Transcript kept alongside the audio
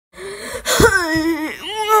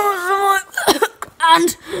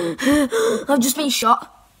I've just been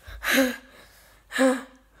shot.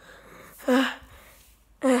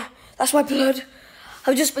 That's my blood.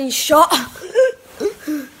 I've just been shot.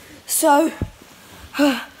 So,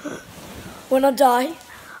 when I die,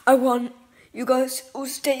 I want you guys all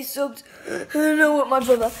stay subbed. And I want my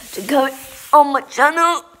brother to go on my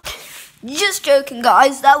channel. Just joking,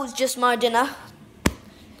 guys. That was just my dinner.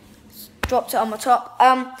 Dropped it on my top.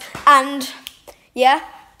 And yeah.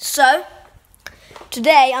 So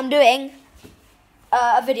today I'm doing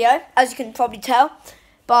a video, as you can probably tell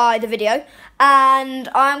by the video, and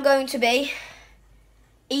I'm going to be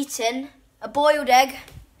eating a boiled egg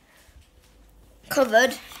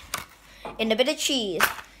covered in a bit of cheese.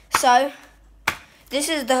 So this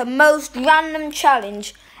is the most random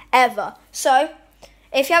challenge ever. So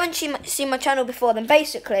if you haven't seen my channel before, then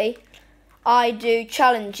basically I do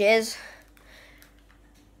challenges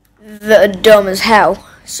that are dumb as hell.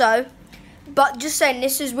 So, but just saying,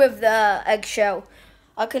 this is with the eggshell.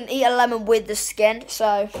 I can eat a lemon with the skin.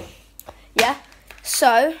 So yeah.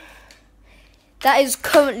 So that is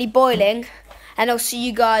currently boiling, and I'll see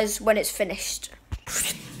you guys when it's finished.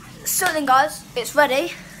 So then, guys, it's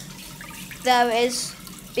ready. There it is,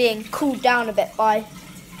 being cooled down a bit by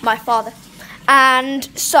my father. And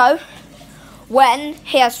so when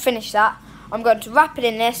he has finished that, I'm going to wrap it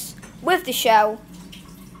in this with the shell.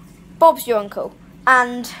 Bob's your uncle.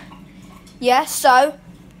 And yeah, so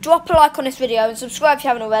drop a like on this video and subscribe if you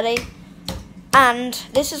haven't already. And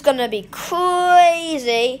this is going to be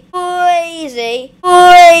crazy.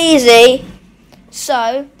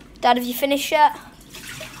 So, Dad, have you finished yet?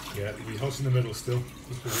 Yeah, it'll be hot in the middle still.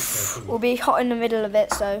 We'll be hot in the middle of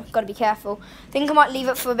it, so got to be careful. I think I might leave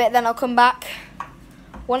it for a bit, then I'll come back.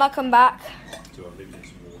 When I come back,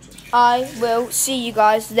 I will see you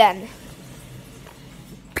guys then.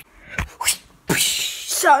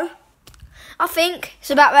 So, I think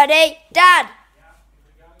it's about ready. Dad!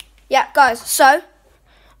 Yeah, guys, so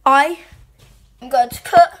I am going to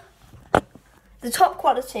put the top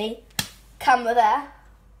quality camera there.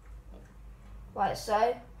 Right,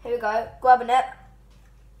 so here we go, grabbing it.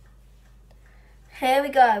 Here we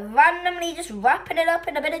go, randomly just wrapping it up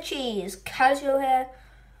in a bit of cheese. Casual here.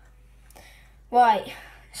 Right,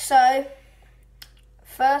 so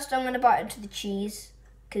first I'm going to bite into the cheese,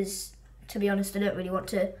 because to be honest I don't really want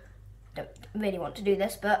to do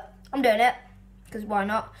this, but I'm doing it, because why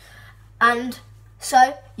not? And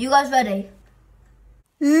so, you guys ready?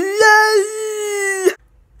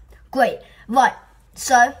 Great, right,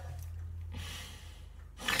 so,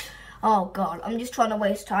 oh god, I'm just trying to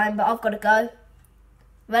waste time, but I've got to go.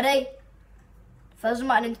 Ready? First I'm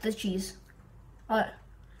biting into the cheese. Alright.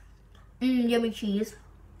 Yummy cheese.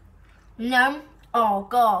 Yum. Oh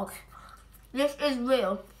god. This is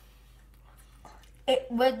real. It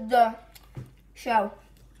with the shell.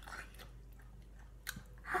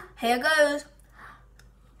 Here goes.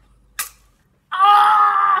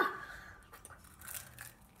 Ah!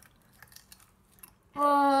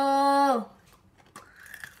 Oh.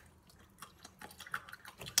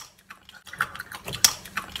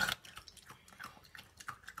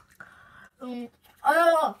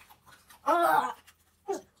 Oh. Oh.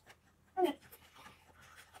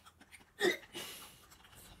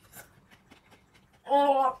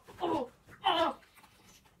 Oh, oh, oh.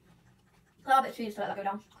 A bit cheese to let that go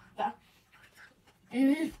down. Yeah.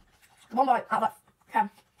 One bite out of that can.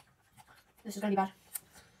 This is going to be bad.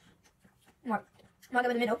 Right. Might go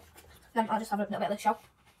in the middle. Then I'll just have a little bit of the shell.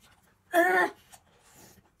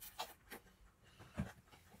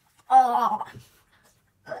 Oh.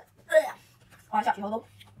 Oh, it's actually horrible.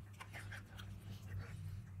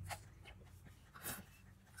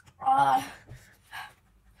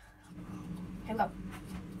 Here we go.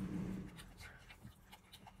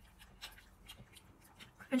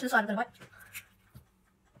 Into the side of the bite.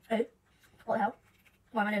 Oh, what the hell?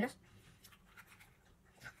 Why am I doing this?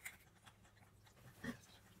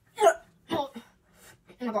 Oh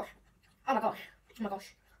my gosh. Oh my gosh. Oh my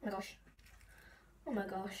gosh. Oh my gosh. Oh my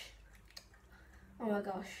gosh. Oh my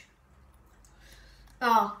gosh.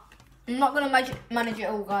 Oh, I'm not going to manage it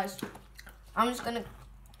all, guys. I'm just going to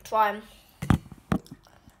try and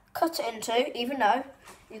cut it into, even though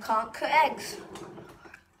you can't cut eggs.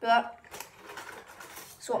 But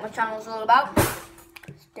that's what my channel's all about.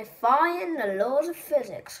 It's defying the laws of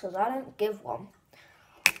physics, because I don't give one.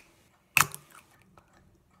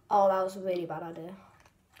 Oh, that was a really bad idea.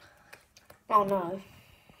 Oh no.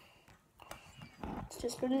 It's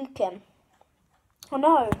just leaking. Oh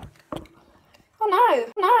no. Oh no.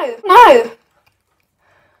 No. No.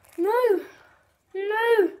 No.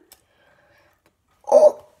 No.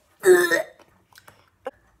 Oh.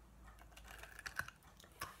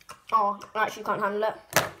 Oh, I actually can't handle it.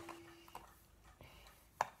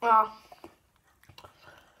 Oh.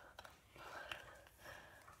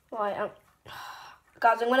 Right,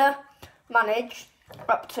 guys, I'm gonna manage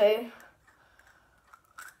up to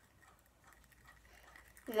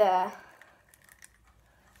there,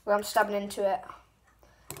 where I'm stabbing into it.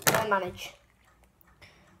 I manage,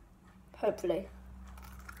 hopefully.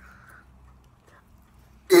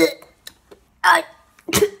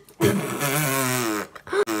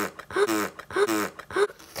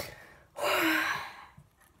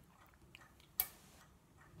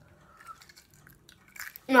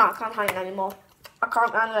 No, I can't handle it anymore. I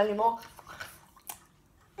can't handle it anymore.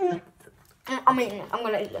 I'm eating it. I'm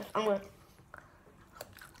gonna eat this. I'm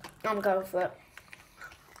going for it.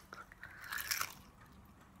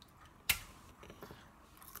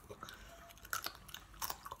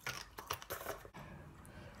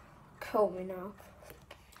 Kill me now.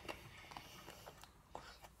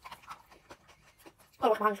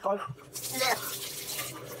 Oh, my hand's gone.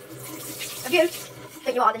 If you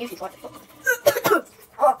think you are, then you should try it.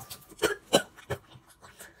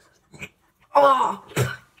 Oh.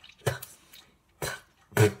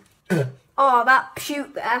 Oh, that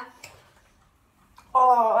puke there.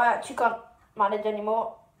 Oh, I actually can't manage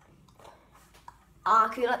anymore. I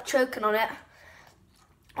feel like choking on it.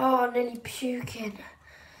 Oh, nearly puking.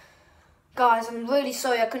 Guys, I'm really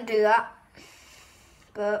sorry I couldn't do that.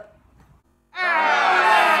 But I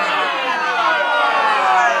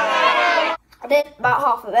did about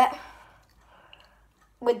half of it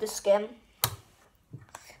with the skin.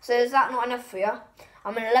 So is that not enough for you?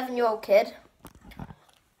 I'm an 11-year-old kid.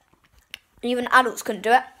 Even adults couldn't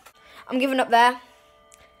do it. I'm giving up there.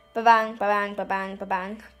 Ba-bang, ba-bang, ba-bang,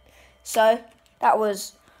 ba-bang. So, that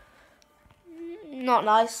was not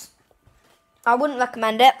nice. I wouldn't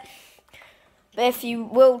recommend it. But if you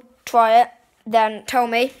will try it, then tell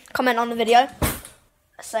me. Comment on the video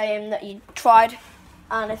saying that you tried.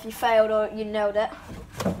 And if you failed or you nailed it.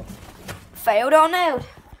 Failed or nailed.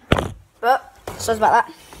 But, sorry about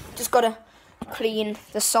that. Just gotta clean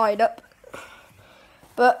the side up.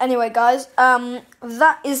 But anyway, guys,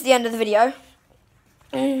 that is the end of the video.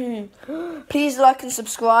 Please like and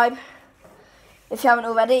subscribe if you haven't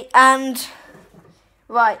already. And,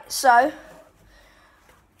 right, so,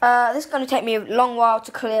 this is going to take me a long while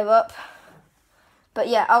to clear up. But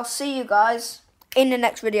yeah, I'll see you guys in the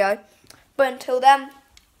next video. But until then,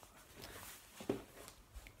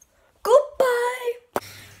 goodbye.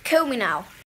 Kill me now.